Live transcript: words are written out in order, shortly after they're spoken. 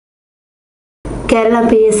Kerala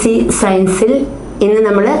PSC സയൻസിൽ ഇന്ന്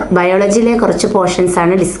നമ്മൾ ബയോളജിയിലെ കുറച്ച് പോർഷൻസ്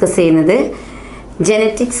ആണ് ഡിസ്കസ് ചെയ്യുന്നത്.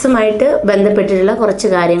 ജനറ്റിക്സുമായിട്ട് ബന്ധപ്പെട്ടിട്ടുള്ള കുറച്ച്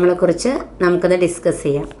കാര്യങ്ങളെക്കുറിച്ച് നമുക്കത് ഡിസ്കസ്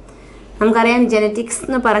ചെയ്യാം. നമുക്കറിയാം ജനറ്റിക്സ്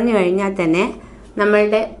എന്ന് പറഞ്ഞു കഴിഞ്ഞാൽ തന്നെ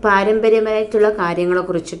നമ്മളുടെ പാരമ്പര്യമായിട്ടുള്ള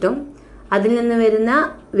കാര്യങ്ങളെക്കുറിച്ചിട്ടും അതിൽ നിന്ന് വരുന്ന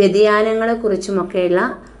വ്യതിയാനങ്ങളെക്കുറിച്ചുമൊക്കെയുള്ള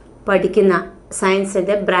പഠിക്കുന്ന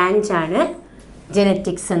സയൻസിൻ്റെ ബ്രാഞ്ചാണ്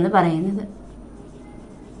ജനറ്റിക്സ് എന്ന് പറയുന്നത്.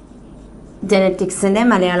 ജനറ്റിക്സിൻ്റെ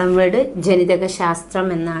മലയാളം വേർഡ് ജനിതക ശാസ്ത്രം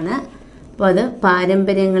എന്നാണ്. അപ്പോൾ അത്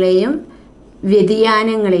പാരമ്പര്യങ്ങളെയും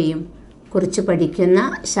വ്യതിയാനങ്ങളെയും കുറിച്ച് പഠിക്കുന്ന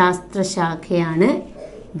ശാസ്ത്രശാഖയാണ്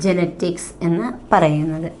ജനറ്റിക്സ് എന്ന്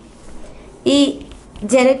പറയുന്നത്. ഈ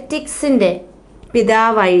ജനറ്റിക്സിൻ്റെ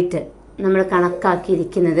പിതാവായിട്ട് നമ്മൾ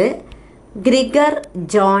കണക്കാക്കിയിരിക്കുന്നത് Gregor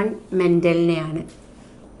John മെൻഡലിനെയാണ്.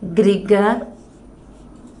 Gregor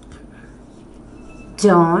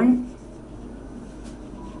John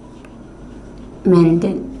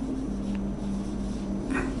Mendel,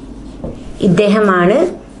 ഇദ്ദേഹമാണ്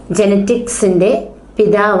ജനറ്റിക്സിൻ്റെ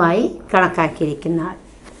പിതാവായി കണക്കാക്കിയിരിക്കുന്ന ആൾ.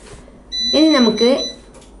 ഇനി നമുക്ക്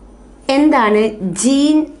എന്താണ്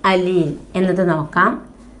ജീൻ അലീൽ എന്നത് നോക്കാം.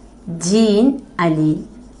 ജീൻ അലീൽ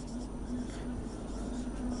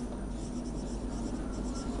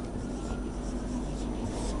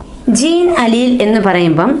ജീൻ അലീൽ എന്ന്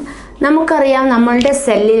പറയുമ്പം നമുക്കറിയാം നമ്മളുടെ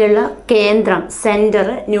സെല്ലിലുള്ള കേന്ദ്രം സെൻറ്റർ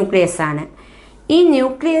ന്യൂക്ലിയസ് ആണ്. ഈ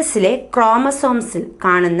ന്യൂക്ലിയസിലെ ക്രോമസോംസിൽ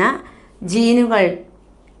കാണുന്ന ജീനുകൾ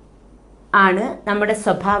ആണ് നമ്മുടെ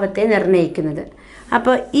സ്വഭാവത്തെ നിർണ്ണയിക്കുന്നത്.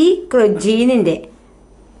 അപ്പോൾ ഈ ജീനിൻ്റെ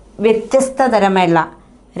വ്യത്യസ്ത തരമുള്ള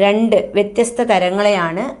രണ്ട് വ്യത്യസ്ത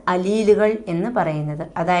തരങ്ങളെയാണ് അലീലുകൾ എന്ന് പറയുന്നത്.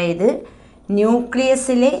 അതായത്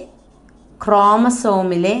ന്യൂക്ലിയസിലെ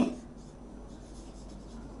ക്രോമസോമിലെ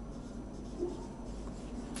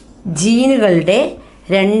ജീനുകളുടെ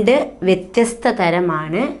രണ്ട് വ്യത്യസ്ത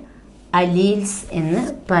തരമാണ് അലീൽസ് എന്ന്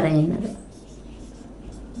പറയുന്നത്.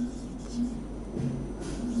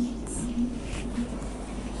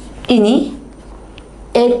 ഇനി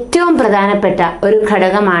ഏറ്റവും പ്രധാനപ്പെട്ട ഒരു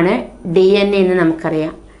ഘടകമാണ് DNA എന്ന്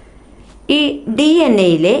നമുക്കറിയാം. ഈ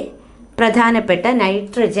DNAയിലെ പ്രധാനപ്പെട്ട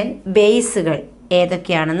നൈട്രജൻ ബേസുകൾ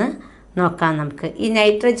ഏതൊക്കെയാണെന്ന് നോക്കാം നമുക്ക്. ഈ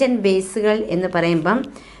നൈട്രജൻ ബേസുകൾ എന്ന് പറയുമ്പം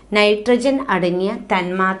നൈട്രജൻ അടങ്ങിയ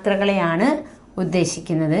തന്മാത്രകളെയാണ്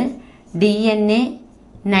ഉദ്ദേശിക്കുന്നത്. DNA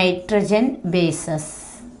nitrogen bases.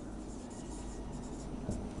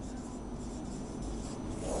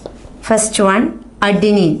 First one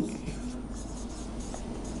adenine,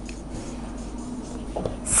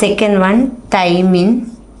 second one thymine,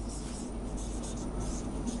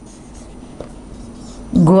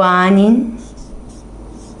 guanine,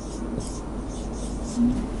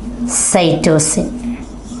 cytosine.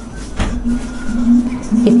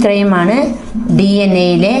 ഇത്രയുമാണ്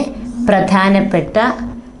DNAയിലെ പ്രധാനപ്പെട്ട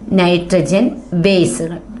നൈട്രജൻ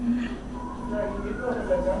ബേസുകൾ.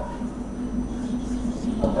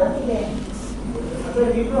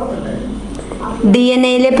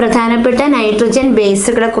 DNAയിലെ പ്രധാനപ്പെട്ട നൈട്രജൻ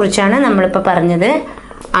ബേസുകളെ കുറിച്ചാണ് നമ്മളിപ്പോൾ പറഞ്ഞത്.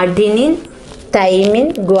 Adenine, thymine,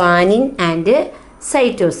 guanine and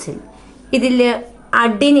cytosine. ഇതിൽ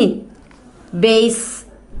അഡിനിൻ ബേസ്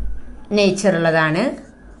നേച്ചറുള്ളതാണ്.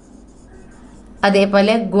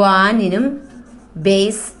 അതേപോലെ ഗ്വാനിനും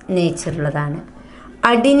ബേസ് നേച്ചറുള്ളതാണ്.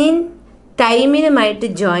 അഡിനിൻ തൈമിനുമായിട്ട്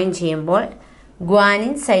ജോയിൻ ചെയ്യുമ്പോൾ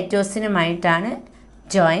ഗ്വാനിൻ സൈറ്റോസിനുമായിട്ടാണ്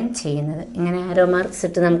ജോയിൻ ചെയ്യുന്നത്. ഇങ്ങനെ ആരോ മാർക്സ്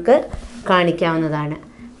ഇട്ട് നമുക്ക് കാണിക്കാവുന്നതാണ്.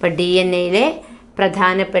 അപ്പോൾ DNAയിലെ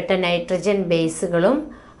പ്രധാനപ്പെട്ട നൈട്രജൻ ബേസുകളും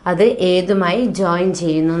അത് ഏതുമായി ജോയിൻ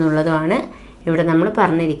ചെയ്യുന്നു എന്നുള്ളതുമാണ് ഇവിടെ നമ്മൾ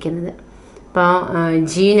പറഞ്ഞിരിക്കുന്നത്. അപ്പോൾ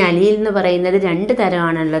ജീൻ അലീൽ എന്ന് പറയുന്നത് രണ്ട്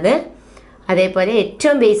തരമാണുള്ളത്. അതേപോലെ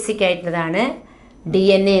ഏറ്റവും ബേസിക് ആയിട്ടുള്ളതാണ്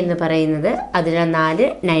DNA എന്ന് പറയുന്നത്. അതിൽ 4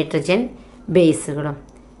 നൈട്രജൻ ബേസുകളും.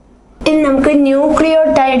 ഇനി നമുക്ക്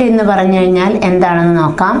ന്യൂക്ലിയോടൈഡ് എന്ന് പറഞ്ഞു കഴിഞ്ഞാൽ എന്താണെന്ന്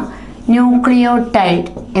നോക്കാം. ന്യൂക്ലിയോടൈഡ്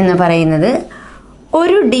എന്ന് പറയുന്നത്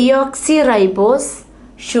ഒരു deoxy ribose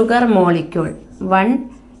sugar molecule, 1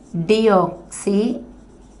 deoxy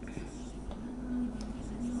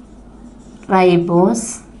ribose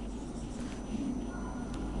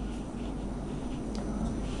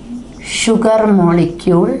sugar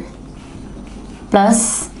molecule plus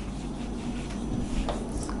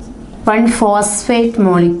 1 phosphate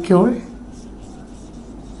molecule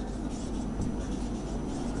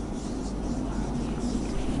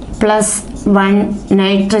plus 1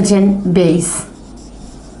 nitrogen base.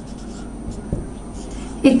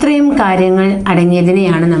 ഇത്രയും കാര്യങ്ങൾ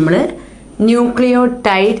അടങ്ങിയതിനെയാണ് നമ്മൾ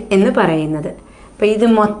ന്യൂക്ലിയോടൈഡ് എന്ന് പറയുന്നത്. അപ്പോൾ ഇത്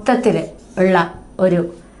മൊത്തത്തിൽ ഉള്ള ഒരു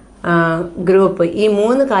ഗ്രൂപ്പ്, ഈ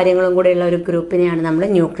 3 കാര്യങ്ങളും കൂടെയുള്ള ഒരു ഗ്രൂപ്പിനെയാണ് നമ്മൾ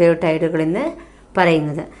ന്യൂക്ലിയോടൈഡുകൾ എന്ന്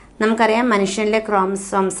പറയുന്നത്. നമുക്കറിയാം മനുഷ്യനിലെ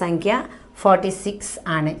ക്രോമസോം സംഖ്യ 46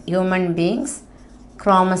 ആണ്. Human beings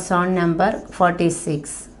chromosome number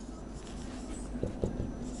 46.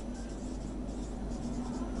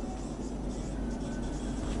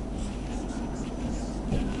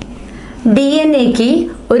 DNA-ക്ക്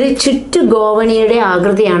ഒരു ചുറ്റുഗോവണിയുടെ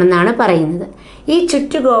ആകൃതിയാണെന്നാണ് പറയുന്നത്. ഈ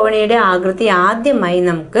ചുറ്റുഗോവണിയുടെ ആകൃതി ആദ്യമായി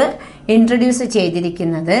നമുക്ക് ഇൻട്രൊഡ്യൂസ്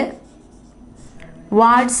ചെയ്തിരിക്കുന്നത്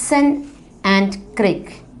വാട്സൺ ആൻഡ്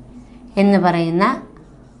ക്രിക്ക് എന്ന് പറയുന്ന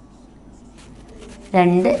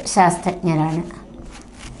രണ്ട് ശാസ്ത്രജ്ഞരാണ്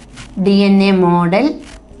DNA മോഡൽ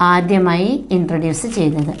ആദ്യമായി ഇൻട്രൊഡ്യൂസ്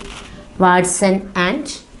ചെയ്തത്. Watson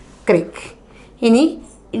and Crick. ഇനി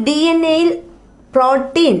DNA-യിൽ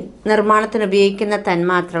പ്രോട്ടീൻ നിർമ്മാണത്തിന് ഉപയോഗിക്കുന്ന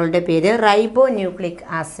തന്മാത്രകളുടെ പേര് റൈബോ nucleic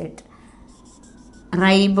acid.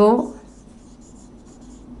 റൈബോ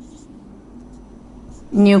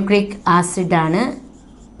nucleic ആസിഡാണ്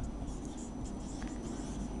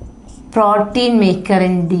protein maker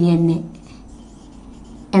in DNA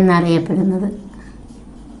എന്നറിയപ്പെടുന്നത്.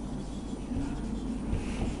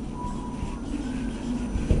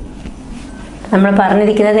 നമ്മൾ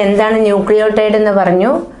പറഞ്ഞിരിക്കുന്നത് എന്താണ് ന്യൂക്ലിയോടൈഡ് എന്ന്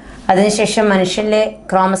പറഞ്ഞു. അതിനുശേഷം മനുഷ്യനിലെ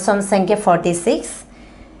ക്രോമസോം സംഖ്യ 46.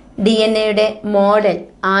 DNA-യുടെ മോഡൽ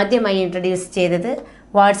ആദ്യമായി ഇൻട്രൊഡ്യൂസ് ചെയ്തത്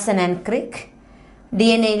Watson and Crick.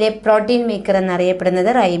 DNA-യിലെ protein maker എന്നറിയപ്പെടുന്നത്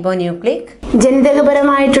റൈബോ ന്യൂക്ലിക്.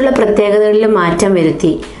 ജനിതകപരമായിട്ടുള്ള പ്രത്യേകതകളിൽ മാറ്റം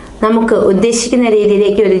വരുത്തി നമുക്ക് ഉദ്ദേശിക്കുന്ന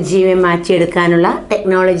രീതിയിലേക്ക് ഒരു ജീവൻ മാറ്റിയെടുക്കാനുള്ള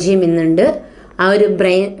ടെക്നോളജിയും ഇന്നുണ്ട്. ആ ഒരു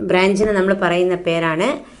ബ്രാഞ്ചിനെ നമ്മൾ പറയുന്ന പേരാണ്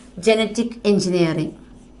genetic engineering.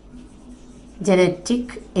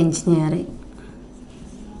 Genetic engineering.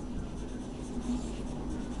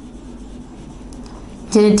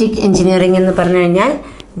 Genetic engineering എന്ന് പറഞ്ഞു കഴിഞ്ഞാൽ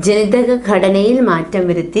ജനിതക ഘടനയിൽ മാറ്റം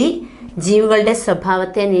വരുത്തി ജീവികളുടെ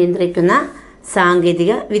സ്വഭാവത്തെ നിയന്ത്രിക്കുന്ന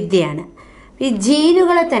സാങ്കേതിക വിദ്യയാണ്. ഈ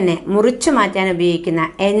ജീനുകളെ തന്നെ മുറിച്ചു മാറ്റാൻ ഉപയോഗിക്കുന്ന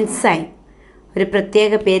എൻസൈം ഒരു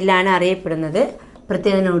പ്രത്യേക പേരിലാണ് അറിയപ്പെടുന്നത്.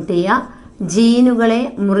 പ്രത്യേകം നോട്ട് ചെയ്യുക. ജീനുകളെ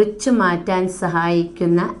മുറിച്ചു മാറ്റാൻ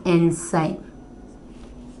സഹായിക്കുന്ന എൻസൈം.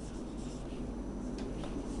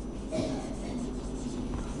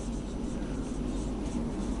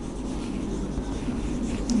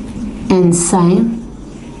 Enzyme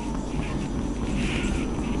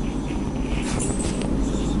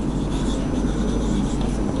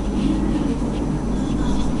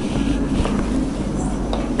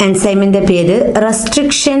എൻസൈമിൻ്റെ പേര്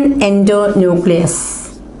റെസ്ട്രിക്ഷൻ എൻഡോന്യൂക്ലിയസ്.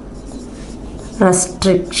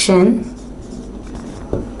 റെസ്ട്രിക്ഷൻ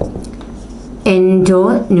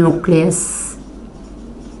എൻഡോന്യൂക്ലിയസ്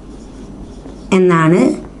എന്നാണ്.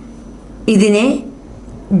 ഇതിനെ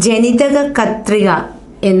ജനിതക കത്രിക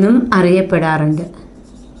എന്നും അറിയപ്പെടാറുണ്ട്.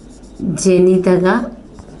 ജനിതക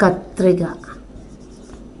കത്രിക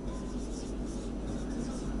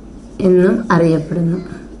എന്നും അറിയപ്പെടുന്നു.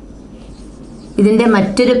 ഇതിൻ്റെ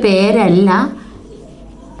മറ്റൊരു പേരല്ല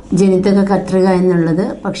ജനിതക കത്രിക എന്നുള്ളത്,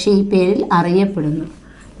 പക്ഷേ ഈ പേരിൽ അറിയപ്പെടുന്നു.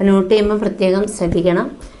 നോട്ട് ചെയ്യുമ്പോൾ പ്രത്യേകം ശ്രദ്ധിക്കണം.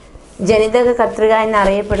 ജനിതക കത്രിക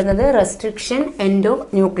എന്നറിയപ്പെടുന്നത് റെസ്ട്രിക്ഷൻ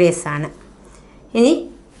എൻഡോന്യൂക്ലിയസ് ആണ്. ഇനി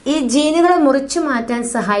ഈ ജീനുകളെ മുറിച്ചു മാറ്റാൻ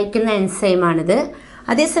സഹായിക്കുന്ന എൻസൈമാണിത്.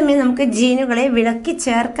 അതേസമയം നമുക്ക് ജീനുകളെ വിളക്കി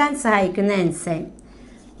ചേർക്കാൻ സഹായിക്കുന്ന എൻസൈം.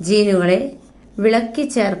 ജീനുകളെ വിളക്കി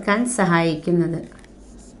ചേർക്കാൻ സഹായിക്കുന്നത്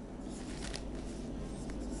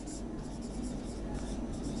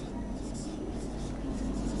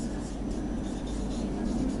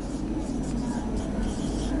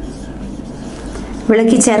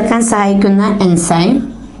എൻസൈം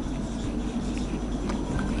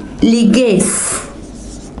ലിഗേസ്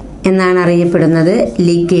എന്നാണ് അറിയപ്പെടുന്നത്.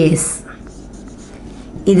 ലിഗേസ്.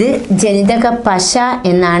 ഇത് ജനിതക പശ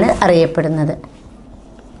എന്നാണ് അറിയപ്പെടുന്നത്.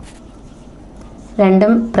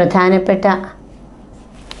 രണ്ടും പ്രധാനപ്പെട്ട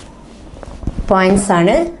പോയിന്റ്സ്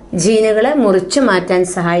ആണ്. ജീനുകളെ മുറിച്ചു മാറ്റാൻ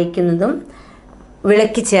സഹായിക്കുന്നതും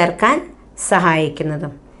വിളക്കി ചേർക്കാൻ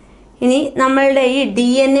സഹായിക്കുന്നതും. ഇനി നമ്മളുടെ ഈ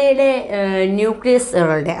DNA-യുടെ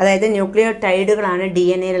ന്യൂക്ലിയസുകളുടെ, അതായത് ന്യൂക്ലിയോടൈഡുകളാണ്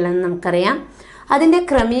DNA-യിലുള്ളതെന്ന് നമുക്കറിയാം. അതിൻ്റെ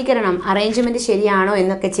ക്രമീകരണം, അറേഞ്ച്മെൻറ്റ് ശരിയാണോ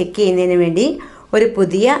എന്നൊക്കെ ചെക്ക് ചെയ്യുന്നതിന് വേണ്ടി ഒരു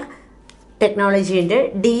പുതിയ ടെക്നോളജി ഉണ്ട്.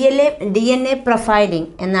 DNA പ്രൊഫൈലിംഗ്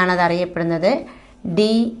എന്നാണ് അത് അറിയപ്പെടുന്നത്.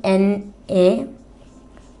 DNA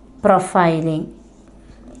പ്രൊഫൈലിംഗ്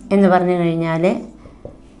എന്ന് പറഞ്ഞു കഴിഞ്ഞാൽ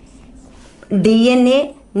DNA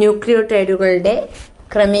ന്യൂക്ലിയോടൈഡുകളുടെ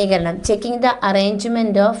ക്രമീകരണം, checking the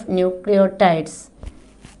arrangement of nucleotides.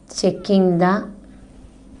 Checking the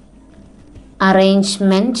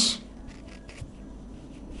arrangement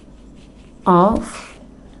of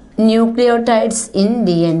nucleotides in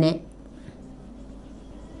DNA.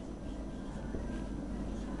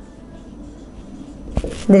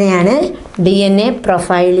 ഇതിനെയാണ് DNA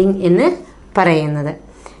പ്രൊഫൈലിംഗ് എന്ന് പറയുന്നത്.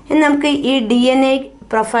 നമുക്ക് ഈ DNA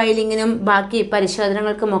പ്രൊഫൈലിങ്ങിനും ബാക്കി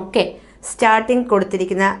പരിശോധനകൾക്കുമൊക്കെ സ്റ്റാർട്ടിങ്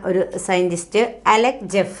കൊടുത്തിരിക്കുന്ന ഒരു scientist Alec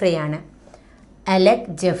ജെഫ്രിയാണ്. Alec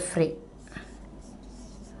Jeffrey.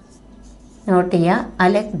 Not ചെയ്യുക,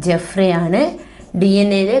 അലക് ജെഫ്രിയാണ്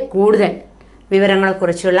DNA കൂടുതൽ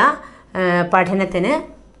വിവരങ്ങളെക്കുറിച്ചുള്ള പഠനത്തിന്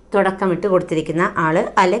തുടക്കമിട്ട് കൊടുത്തിരിക്കുന്ന ആൾ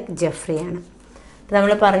അലക് ജെഫ്രിയാണ്. അപ്പോൾ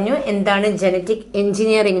നമ്മൾ പറഞ്ഞു എന്താണ് ജനറ്റിക്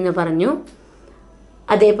എൻജിനീയറിംഗ് എന്ന് പറഞ്ഞു.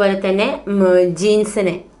 അതേപോലെ തന്നെ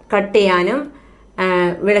ജീൻസിനെ കട്ട് ചെയ്യാനും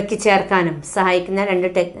വിളക്കി ചേർക്കാനും സഹായിക്കുന്ന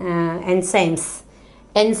 2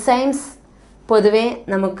 എൻസൈംസ് പൊതുവേ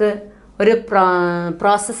നമുക്ക് ഒരു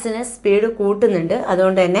പ്രോസസ്സിന് സ്പീഡ് കൂട്ടുന്നുണ്ട്.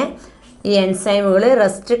 അതുകൊണ്ട് തന്നെ ഈ എൻസൈമുകൾ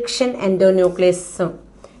റെസ്ട്രിക്ഷൻ എൻഡോന്യൂക്ലിയസും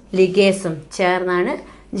ലിഗേസും ചേർന്നാണ്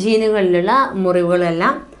ജീനുകളിലുള്ള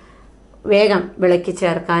മുറിവുകളെല്ലാം വേഗം വിളക്കി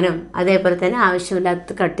ചേർക്കാനും അതേപോലെ തന്നെ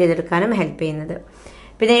ആവശ്യമില്ലാത്ത കട്ട് ചെയ്തെടുക്കാനും ഹെൽപ്പ് ചെയ്യുന്നത്.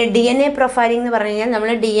 പിന്നെ DNA പ്രൊഫൈലിംഗ് എന്ന് പറഞ്ഞു കഴിഞ്ഞാൽ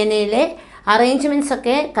നമ്മൾ DNAയിലെ അറേഞ്ച്മെൻറ്റ്സ്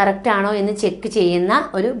ഒക്കെ കറക്റ്റ് ആണോ എന്ന് ചെക്ക് ചെയ്യുന്ന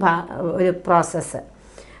ഒരു പ്രോസസ്സ്.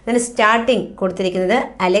 അതിന് സ്റ്റാർട്ടിങ് കൊടുത്തിരിക്കുന്നത്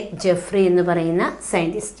അലക് ജെഫ്രി എന്ന് പറയുന്ന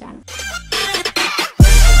സയൻറ്റിസ്റ്റാണ്.